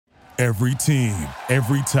Every team,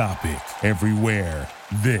 every topic, everywhere.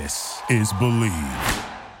 This is Believe.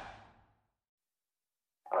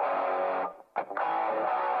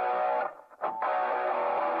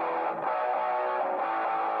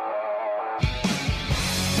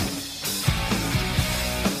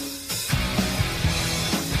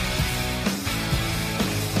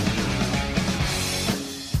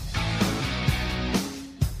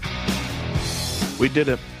 We did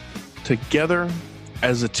it together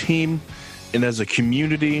as a team and as a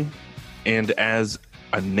community and as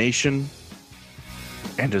a nation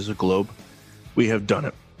and as a globe. We have done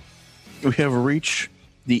it. We have reached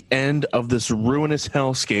the end of this ruinous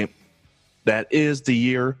hellscape that is the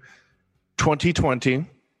year 2020.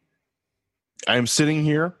 I am sitting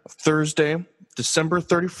here Thursday, December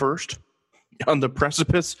 31st, on the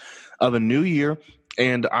precipice of a new year.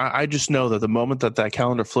 And I just know that the moment that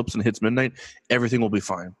calendar flips and hits midnight, everything will be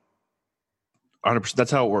fine. 100%. That's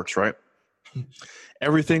how it works, right?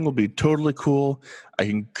 Everything will be totally cool. I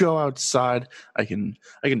can go outside. I can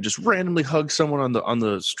just randomly hug someone on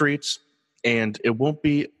the streets, and it won't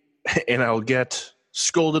be. And I'll get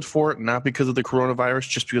scolded for it, not because of the coronavirus,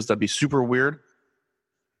 just because that'd be super weird.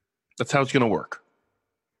 That's how it's going to work.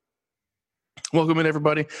 Welcome in,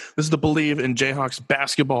 everybody. This is the Believe in Jayhawks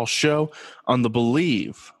basketball show on the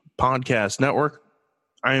Believe Podcast Network.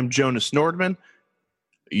 I am Jonas Nordman,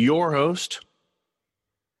 your host.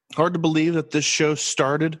 Hard to believe that this show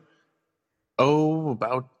started,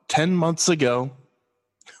 about 10 months ago.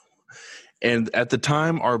 And at the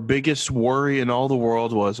time, our biggest worry in all the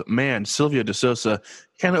world was, man, Silvio De Sousa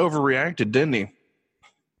kind of overreacted, didn't he?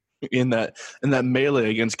 In that melee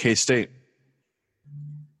against K-State.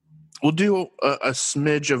 We'll do a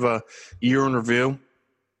smidge of a year in review,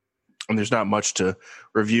 and there's not much to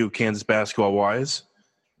review Kansas basketball-wise.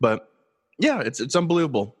 But, yeah, it's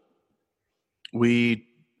unbelievable. We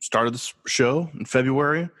started this show in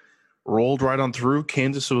February, rolled right on through.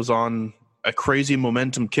 Kansas was on a crazy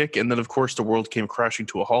momentum kick, and then, of course, the world came crashing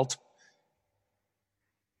to a halt.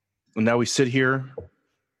 And now we sit here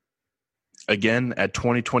again at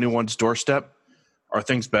 2021's doorstep. Are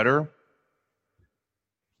things better?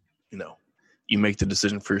 You make the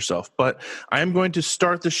decision for yourself. But I am going to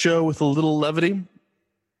start the show with a little levity,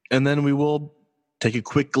 and then we will take a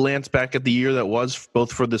quick glance back at the year that was,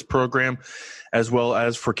 both for this program as well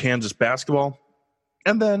as for Kansas basketball,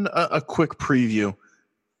 and then a quick preview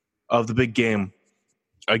of the big game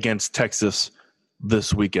against Texas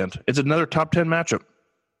this weekend. It's another top 10 matchup.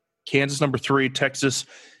 Kansas number 3, Texas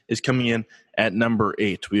is coming in at number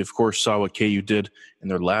 8. We, of course, saw what KU did in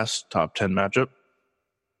their last top 10 matchup.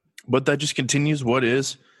 But that just continues what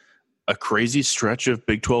is a crazy stretch of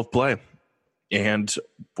Big 12 play. And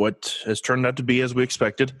what has turned out to be, as we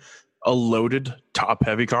expected, a loaded,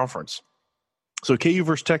 top-heavy conference. So KU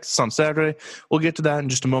versus Texas on Saturday. We'll get to that in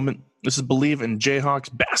just a moment. This is Believe in Jayhawks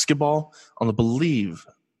basketball on the Believe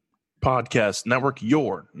Podcast Network,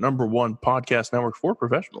 your number one podcast network for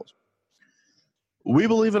professionals. We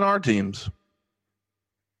believe in our teams.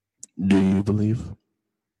 Do you believe?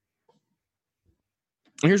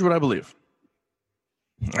 Here's what I believe.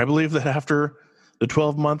 I believe that after the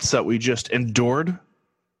 12 months that we just endured,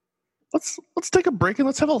 let's take a break and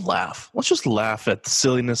let's have a laugh. Let's just laugh at the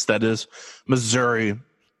silliness that is Missouri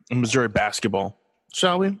and Missouri basketball,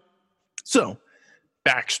 shall we? So,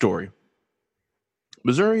 backstory.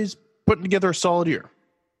 Missouri's putting together a solid year.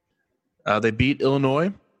 They beat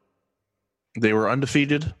Illinois. They were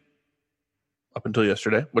undefeated up until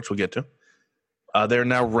yesterday, which we'll get to. They're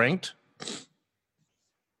now ranked.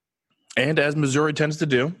 And as Missouri tends to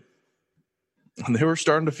do, they were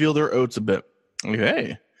starting to feel their oats a bit. Like,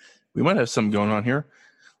 hey, we might have something going on here.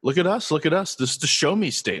 Look at us. Look at us. This is the show me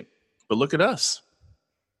state. But look at us.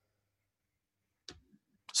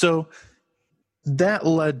 So that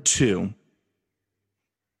led to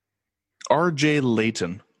R.J.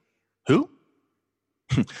 Layton. Who?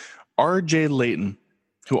 R.J. Layton,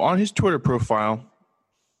 who on his Twitter profile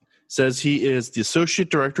says he is the Associate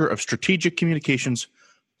Director of Strategic Communications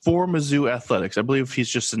for Mizzou Athletics. I believe he's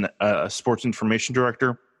just a sports information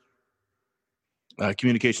director,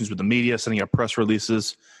 communications with the media, sending out press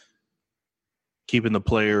releases, keeping the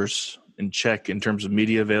players in check in terms of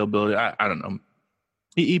media availability. I don't know.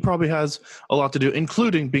 He probably has a lot to do,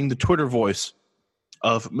 including being the Twitter voice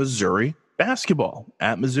of Missouri basketball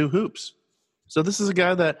at Mizzou Hoops. So this is a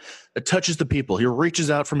guy that touches the people. He reaches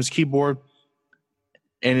out from his keyboard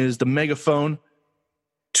and is the megaphone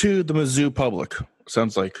to the Mizzou public.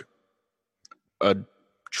 Sounds like a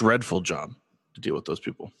dreadful job to deal with those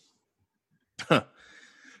people. So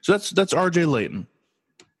that's R.J. Layton.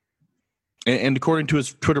 And according to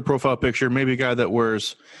his Twitter profile picture, maybe a guy that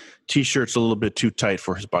wears T-shirt's a little bit too tight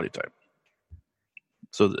for his body type.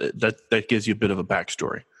 So that gives you a bit of a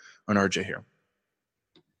backstory on RJ here.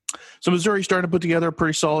 So Missouri started to put together a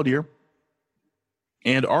pretty solid year.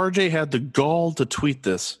 And RJ had the gall to tweet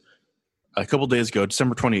this a couple days ago,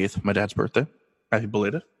 December 28th, my dad's birthday. Happy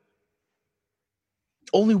belated.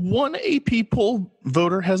 Only one AP poll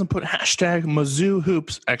voter hasn't put hashtag Mizzou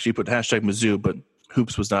Hoops. Actually put hashtag Mizzou, but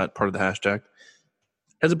Hoops was not part of the hashtag.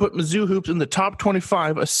 Hasn't put Mizzou Hoops in the top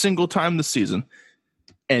 25 a single time this season.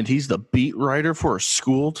 And he's the beat writer for a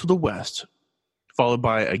school to the west, followed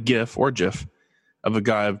by a GIF or GIF of a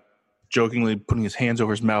guy jokingly putting his hands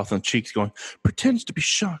over his mouth and cheeks going, pretends to be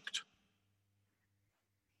shocked.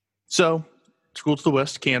 So, school to the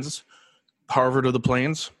west, Kansas, Harvard of the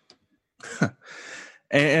Plains.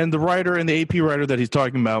 And the writer and the AP writer that he's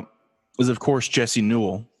talking about is, of course, Jesse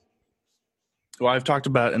Newell, who I've talked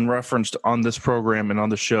about and referenced on this program and on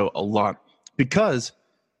the show a lot. Because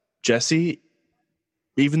Jesse,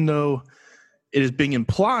 even though it is being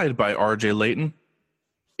implied by RJ Layton,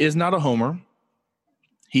 is not a homer.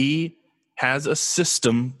 He has a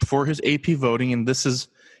system for his AP voting, and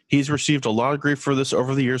he's received a lot of grief for this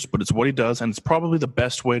over the years, but it's what he does, and it's probably the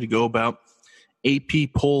best way to go about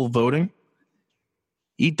AP poll voting.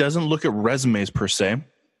 He doesn't look at resumes per se.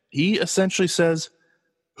 He essentially says,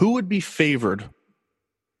 who would be favored?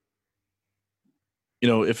 You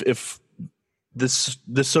know, if this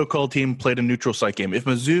so-called team played a neutral site game, if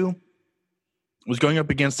Mizzou was going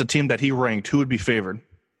up against a team that he ranked, who would be favored?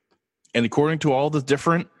 And according to all the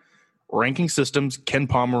different ranking systems, Ken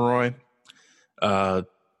Pomeroy, BPI,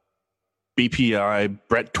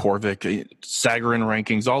 Brett Torvik, Sagarin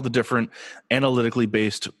rankings, all the different analytically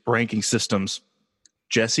based ranking systems,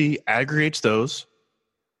 Jesse aggregates those,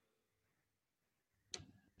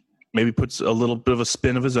 maybe puts a little bit of a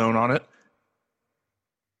spin of his own on it,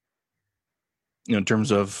 you know, in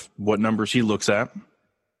terms of what numbers he looks at.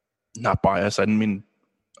 Not bias. I didn't mean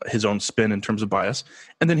his own spin in terms of bias.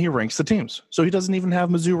 And then he ranks the teams. So he doesn't even have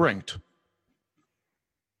Mizzou ranked.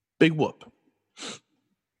 Big whoop.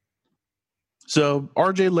 So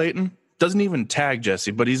RJ Layton doesn't even tag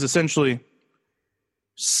Jesse, but he's essentially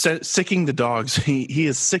sicking the dogs. He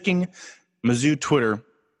is sicking Mizzou Twitter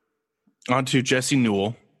onto Jesse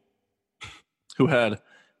Newell, who had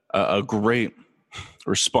a great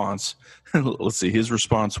response. Let's see. His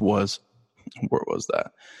response was, where was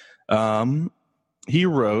that? He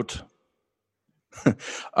wrote,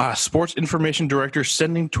 sports information director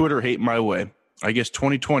sending Twitter hate my way. I guess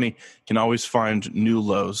 2020 can always find new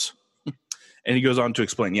lows. And he goes on to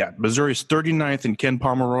explain, Missouri's 39th in Ken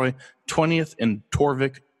Pomeroy, 20th in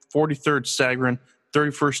Torvik, 43rd Sagarin,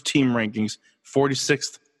 31st team rankings,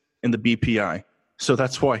 46th in the BPI. So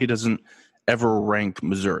that's why he doesn't ever rank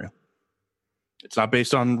Missouri. It's not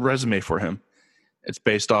based on resume for him. It's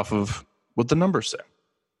based off of what the numbers say.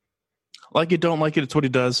 Like it, don't like it, it's what he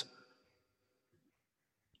does.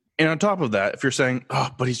 And on top of that, if you're saying,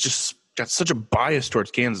 but he's just got such a bias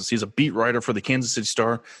towards Kansas. He's a beat writer for the Kansas City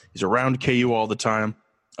Star. He's around KU all the time.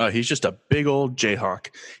 He's just a big old Jayhawk.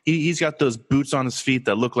 He's got those boots on his feet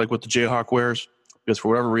that look like what the Jayhawk wears, because for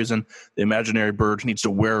whatever reason, the imaginary bird needs to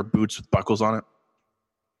wear boots with buckles on it.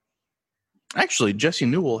 Actually, Jesse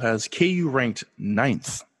Newell has KU ranked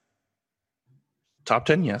 9th. Top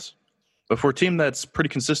 10, yes. But for a team that's pretty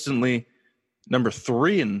consistently number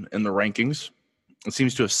 3 in the rankings, it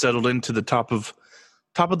seems to have settled into the top of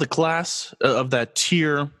the class of that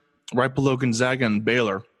tier right below Gonzaga and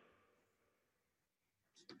Baylor.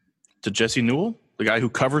 To Jesse Newell, the guy who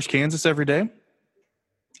covers Kansas every day,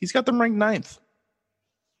 he's got them ranked 9th.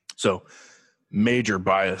 So, major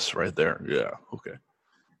bias right there. Yeah, okay.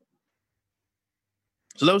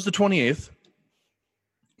 So that was the 28th.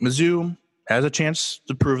 Mizzou has a chance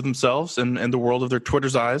to prove themselves in the world of their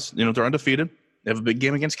Twitter's eyes. You know, they're undefeated. They have a big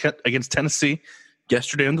game against Tennessee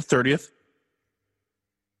yesterday on the 30th.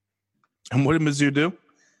 And what did Mizzou do?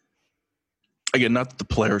 Again, not that the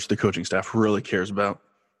players, the coaching staff really cares about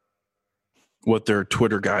what their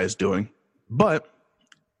Twitter guy is doing. But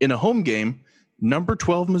in a home game, number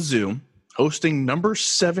 12 Mizzou hosting number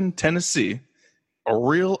 7 Tennessee, a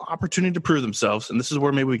real opportunity to prove themselves. And this is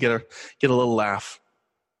where maybe we get a little laugh.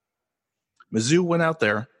 Mizzou went out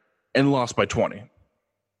there and lost by 20.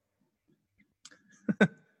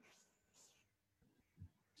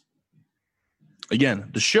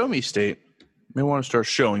 Again, the show me state may want to start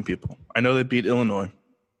showing people. I know they beat Illinois.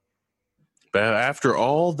 But after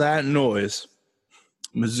all that noise,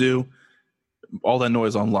 Mizzou, all that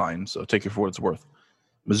noise online, so take it for what it's worth.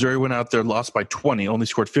 Missouri went out there, lost by 20, only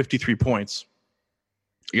scored 53 points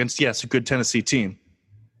against, yes, a good Tennessee team.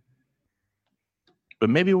 But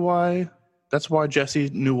maybe why That's why Jesse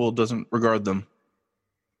Newell doesn't regard them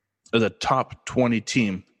as a top 20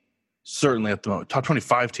 team, certainly at the moment. Top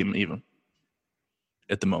 25 team even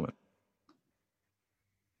at the moment.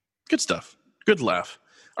 Good stuff. Good laugh.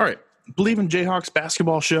 All right. Believe in Jayhawks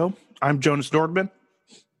basketball show. I'm Jonas Nordman.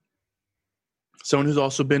 Someone who's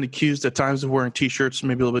also been accused at times of wearing T-shirts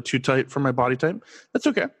maybe a little bit too tight for my body type. That's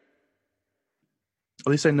okay. At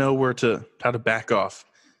least I know how to back off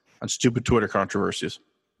on stupid Twitter controversies.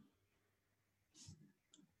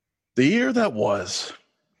 The year that was.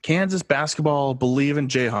 Kansas basketball, believe in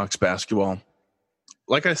Jayhawks basketball.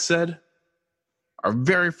 Like I said, our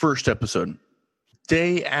very first episode,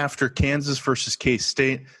 day after Kansas versus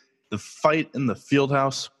K-State, the fight in the field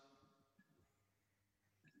house.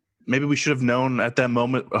 Maybe we should have known at that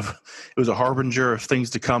moment it was a harbinger of things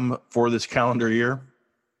to come for this calendar year.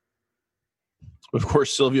 Of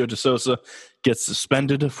course, Silvio De Sousa gets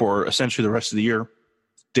suspended for essentially the rest of the year.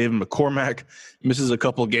 David McCormack misses a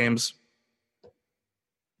couple of games.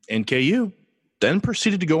 And KU then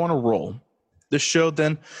proceeded to go on a roll. This show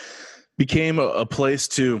then became a place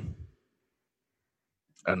to,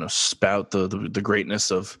 spout the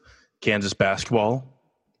greatness of Kansas basketball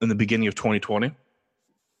in the beginning of 2020.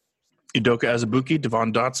 Udoka Azubuike,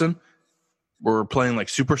 Devon Dotson were playing like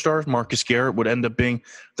superstars. Marcus Garrett would end up being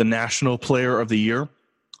the National Player of the Year.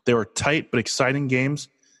 They were tight but exciting games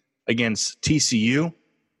against TCU.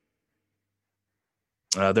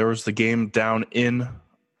 There was the game down in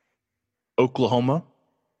Oklahoma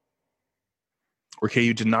where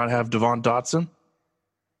KU did not have Devon Dotson.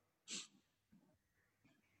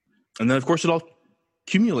 And then, of course, it all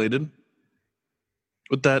accumulated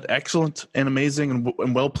with that excellent and amazing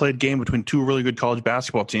and well-played game between two really good college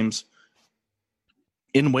basketball teams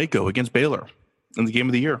in Waco against Baylor in the game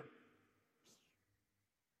of the year.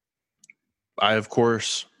 I, of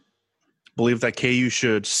course, believe that KU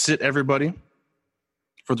should sit everybody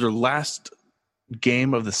for their last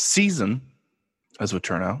game of the season, as it would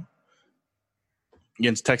turn out,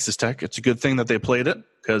 against Texas Tech. It's a good thing that they played it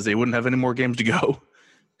because they wouldn't have any more games to go.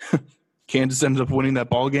 Kansas ended up winning that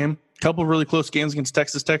ball game. A couple of really close games against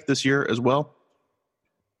Texas Tech this year as well.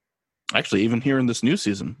 Actually, even here in this new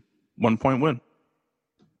season, 1-point win.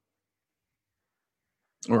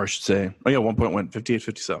 Or I should say, 1-point win,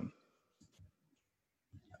 58-57.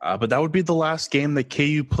 But that would be the last game that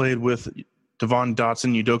KU played with Devon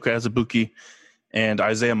Dotson, Udoka Azubuike, and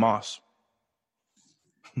Isaiah Moss.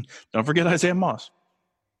 Don't forget Isaiah Moss.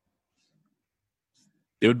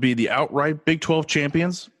 It would be the outright Big 12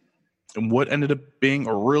 champions in what ended up being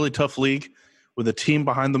a really tough league with a team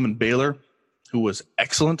behind them in Baylor who was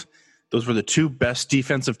excellent. Those were the two best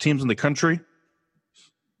defensive teams in the country.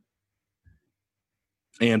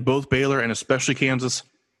 And both Baylor and especially Kansas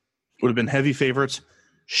would have been heavy favorites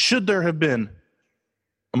should there have been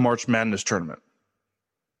a March Madness tournament.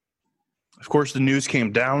 Of course, the news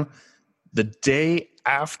came down the day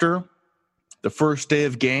after the first day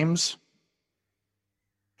of games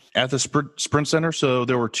at the Sprint Center. So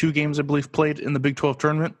there were two games, I believe, played in the Big 12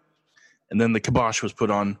 tournament. And then the kibosh was put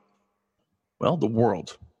on, the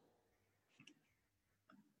world.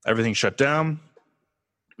 Everything shut down.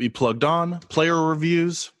 We plugged on, player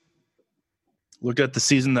reviews, looked at the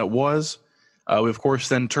season that was. We, of course,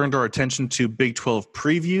 then turned our attention to Big 12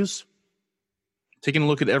 previews. Taking a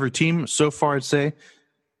look at every team. So far, I'd say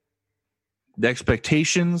the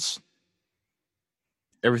expectations,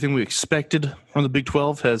 everything we expected from the Big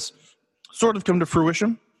 12 has sort of come to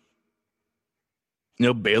fruition.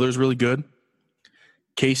 Baylor's really good.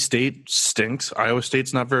 K-State stinks. Iowa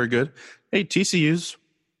State's not very good. Hey, TCU's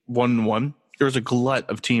 1-1. There's a glut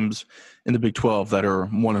of teams in the Big 12 that are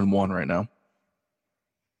 1-1 right now.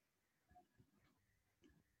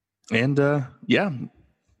 And,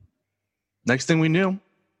 next thing we knew,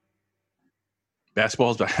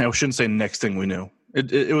 basketball's back. I shouldn't say next thing we knew.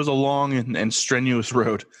 It was a long and strenuous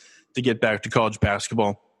road to get back to college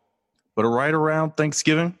basketball. But right around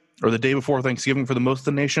Thanksgiving, or the day before Thanksgiving for the most of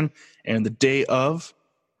the nation, and the day of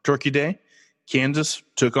Turkey Day, Kansas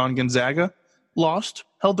took on Gonzaga, lost,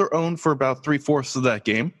 held their own for about 3/4 of that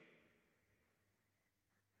game.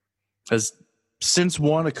 Has since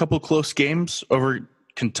won a couple close games over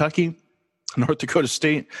Kentucky, North Dakota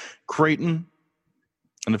State, Creighton,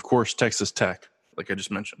 and of course Texas Tech, like I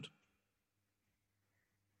just mentioned.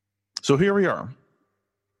 So here we are,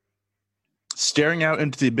 staring out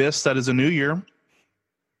into the abyss that is a new year,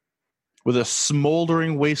 with a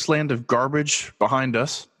smoldering wasteland of garbage behind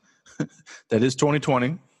us. That is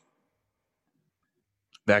 2020.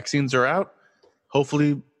 Vaccines are out.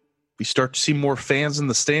 Hopefully we start to see more fans in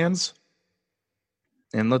the stands.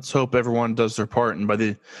 And let's hope everyone does their part.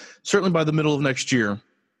 And certainly by the middle of next year,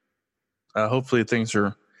 Hopefully things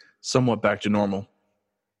are somewhat back to normal.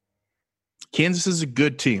 Kansas is a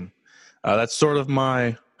good team. That's sort of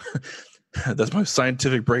my that's my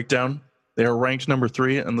scientific breakdown. They are ranked number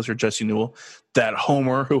 3, unless you're Jesse Newell, that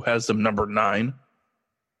homer who has them number 9.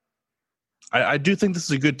 I do think this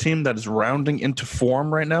is a good team that is rounding into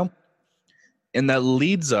form right now, and that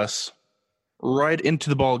leads us right into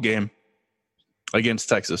the ball game against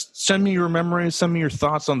Texas. Send me your memories. Send me your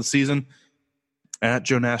thoughts on the season at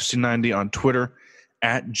JoeNasty90 on Twitter,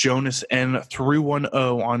 at JonasN310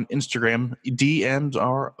 on Instagram. DMs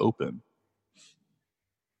are open.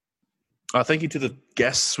 Thank you to the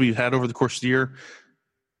guests we've had over the course of the year.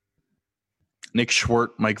 Nick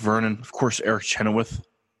Schwartz, Mike Vernon, of course, Eric Chenoweth.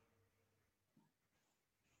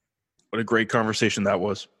 What a great conversation that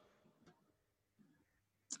was.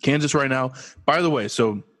 Kansas right now, by the way,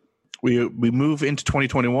 so we move into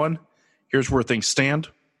 2021. Here's where things stand.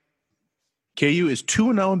 KU is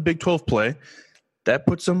 2-0 in Big 12 play. That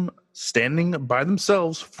puts them standing by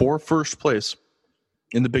themselves for first place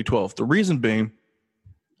in the Big 12. The reason being,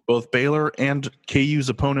 both Baylor and KU's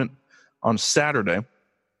opponent on Saturday,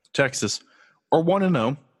 Texas, are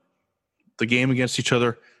 1-0. The game against each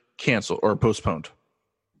other canceled or postponed.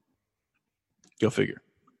 Go figure.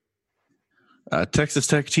 Texas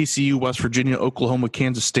Tech, TCU, West Virginia, Oklahoma,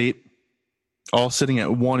 Kansas State, all sitting at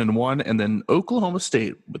 1-1, and then Oklahoma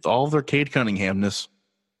State, with all of their Cade Cunninghamness,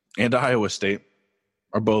 and Iowa State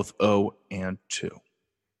are both 0-2.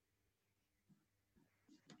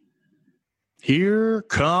 Here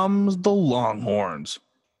comes the Longhorns.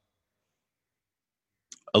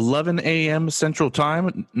 11 a.m. Central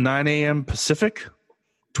Time, 9 a.m. Pacific,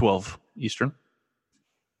 12 Eastern.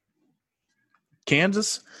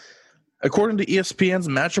 Kansas, according to ESPN's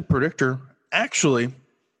matchup predictor, actually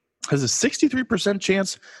has a 63%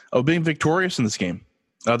 chance of being victorious in this game.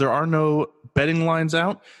 There are no betting lines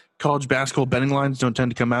out. College basketball betting lines don't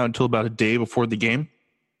tend to come out until about a day before the game,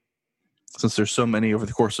 since there's so many over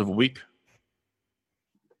the course of a week.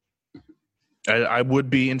 I would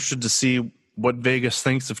be interested to see what Vegas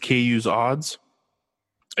thinks of KU's odds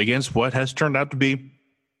against what has turned out to be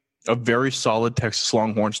a very solid Texas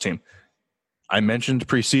Longhorns team. I mentioned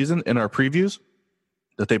preseason in our previews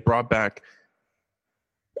that they brought back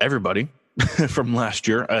everybody from last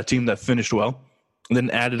year, a team that finished well, and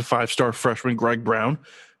then added a 5-star freshman, Greg Brown,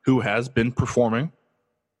 who has been performing.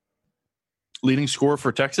 Leading scorer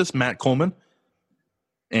for Texas, Matt Coleman.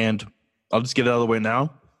 And I'll just get it out of the way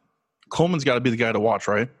now. Coleman's got to be the guy to watch,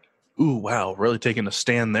 right? Ooh, wow, really taking a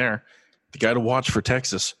stand there. The guy to watch for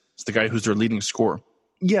Texas is the guy who's their leading scorer.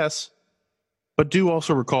 Yes, but do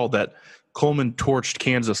also recall that Coleman torched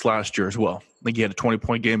Kansas last year as well. I think he had a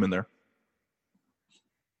 20-point game in there.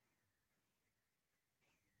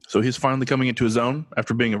 So he's finally coming into his own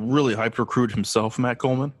after being a really hyped recruit himself, Matt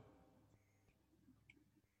Coleman.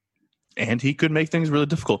 And he could make things really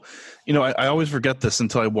difficult. You know, I always forget this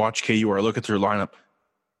until I watch KU or I look at their lineup.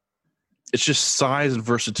 It's just size and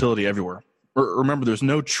versatility everywhere. Remember, there's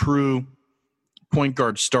no true point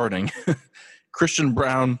guard starting. Christian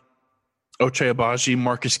Brown, Ochai Agbaji,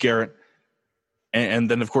 Marcus Garrett, and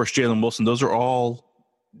then, of course, Jalen Wilson. Those are all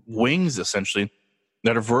wings, essentially,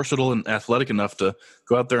 that are versatile and athletic enough to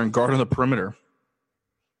go out there and guard on the perimeter.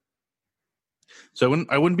 So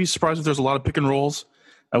I wouldn't be surprised if there's a lot of pick and rolls.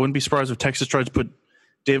 I wouldn't be surprised if Texas tries to put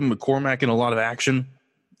David McCormack in a lot of action,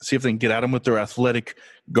 see if they can get at him with their athletic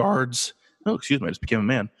guards. Oh, excuse me, I just became a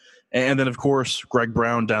man. And then, of course, Greg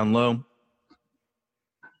Brown down low.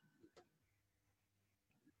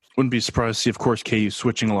 Wouldn't be surprised to see, of course, KU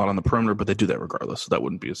switching a lot on the perimeter, but they do that regardless. So that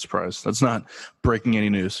wouldn't be a surprise. That's not breaking any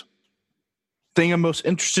news. Thing I'm most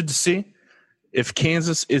interested to see, if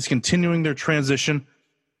Kansas is continuing their transition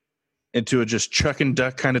into a just chuck and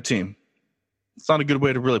duck kind of team. It's not a good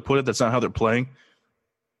way to really put it. That's not how they're playing.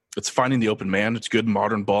 It's finding the open man. It's good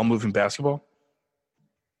modern ball-moving basketball.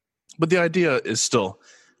 But the idea is still,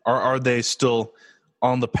 are they still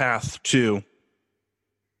on the path to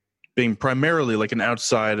being primarily like an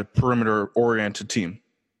outside perimeter-oriented team,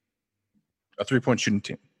 a three-point shooting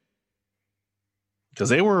team? Because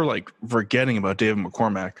they were like forgetting about David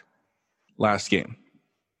McCormack last game.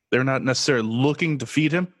 They're not necessarily looking to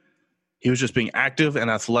feed him. He was just being active and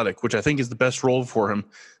athletic, which I think is the best role for him,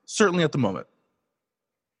 certainly at the moment.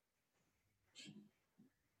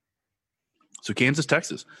 So Kansas,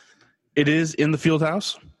 Texas. It is in the field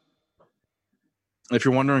house. If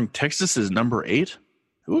you're wondering, Texas is number 8.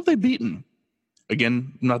 Who have they beaten?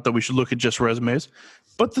 Again, not that we should look at just resumes,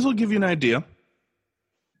 but this will give you an idea.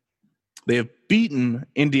 They have beaten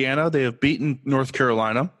Indiana. They have beaten North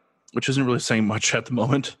Carolina, which isn't really saying much at the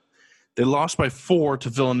moment. They lost by 4 to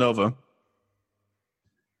Villanova.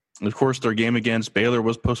 And of course, their game against Baylor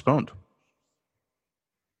was postponed.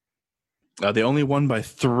 They only won by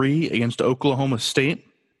 3 against Oklahoma State,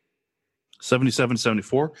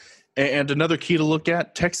 77-74. And another key to look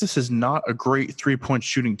at, Texas is not a great three-point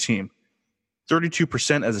shooting team.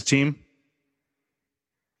 32% as a team.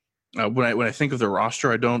 When I think of their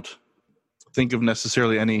roster, I don't think of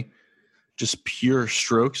necessarily any just pure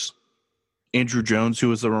strokes. Andrew Jones, who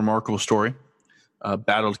was a remarkable story,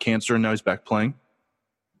 battled cancer and now he's back playing.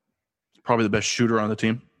 Probably the best shooter on the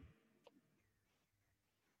team.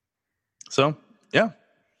 So, yeah,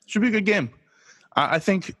 should be a good game. I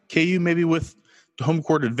think KU maybe with the home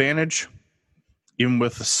court advantage, even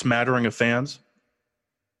with a smattering of fans.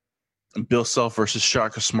 And Bill Self versus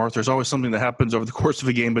Shaka Smart. There's always something that happens over the course of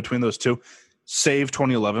a game between those two. Save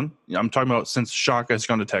 2011. I'm talking about since Shaka has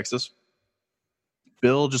gone to Texas.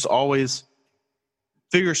 Bill just always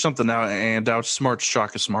figures something out and outsmarts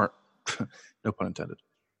Shaka Smart. No pun intended.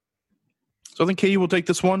 So I think KU will take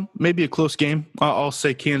this one. Maybe a close game. I'll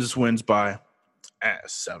say Kansas wins by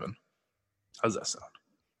 7. How's that sound?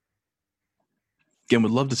 Again,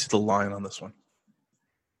 would love to see the line on this one.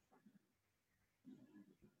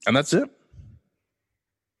 And that's it.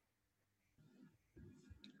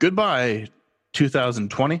 Goodbye,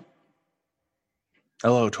 2020.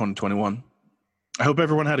 Hello, 2021. I hope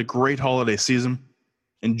everyone had a great holiday season.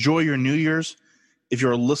 Enjoy your New Year's. If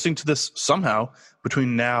you're listening to this somehow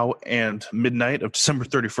between now and midnight of December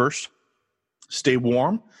 31st, stay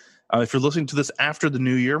warm. If you're listening to this after the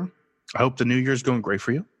New Year, I hope the New Year is going great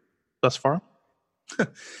for you thus far.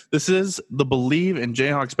 This is the Believe in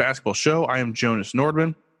Jayhawks Basketball Show. I am Jonas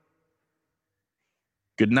Nordman.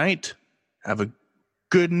 Good night. Have a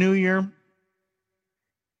good New Year.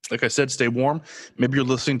 Like I said, stay warm. Maybe you're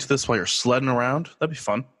listening to this while you're sledding around. That'd be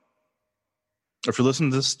fun. Or if you're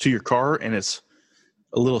listening to this to your car and it's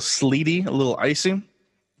a little sleety, a little icy,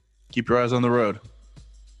 keep your eyes on the road.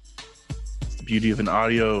 It's the beauty of an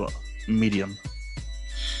audio medium.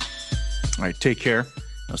 All right, take care.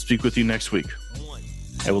 I'll speak with you next week.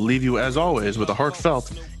 I will leave you, as always, with a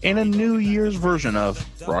heartfelt and a New Year's version of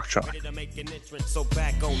Rock Chalk.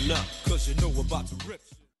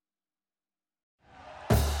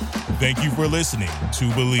 Thank you for listening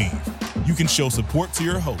to Believe. You can show support to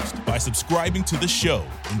your host by subscribing to the show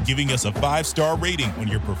and giving us a 5-star rating on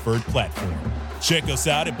your preferred platform. Check us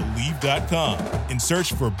out at Believe.com and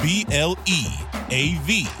search for BLEAV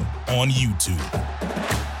on YouTube.